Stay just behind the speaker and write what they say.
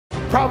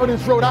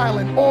Providence, Rhode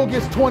Island,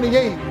 August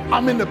 28th.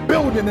 I'm in the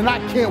building and I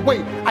can't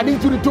wait. I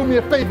need you to do me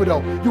a favor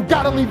though. You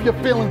gotta leave your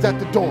feelings at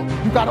the door.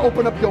 You gotta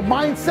open up your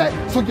mindset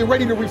so you're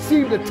ready to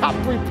receive the top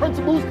 3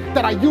 principles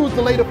that I used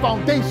to lay the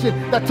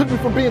foundation that took me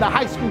from being a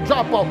high school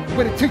dropout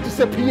where the teacher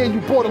said, PA,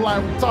 you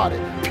borderline retarded.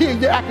 PA,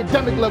 your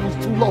academic level's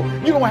too low.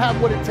 You don't have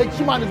what it takes.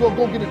 You might as well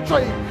go get a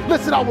trade.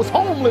 Listen, I was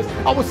homeless.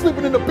 I was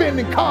sleeping in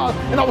abandoned cars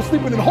and I was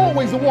sleeping in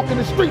hallways and walking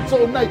the streets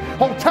all night.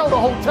 Hotel to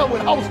hotel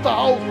and house to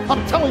house.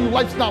 I'm telling you,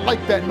 life's not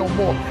like that no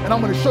more. And I'm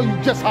gonna show you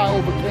just how I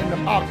overcame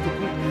them obstacles.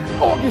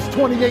 August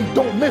 28th,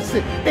 don't miss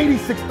it.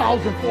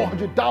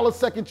 $86,400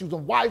 seconds, use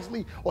them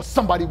wisely or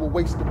somebody will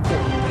waste them for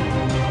you.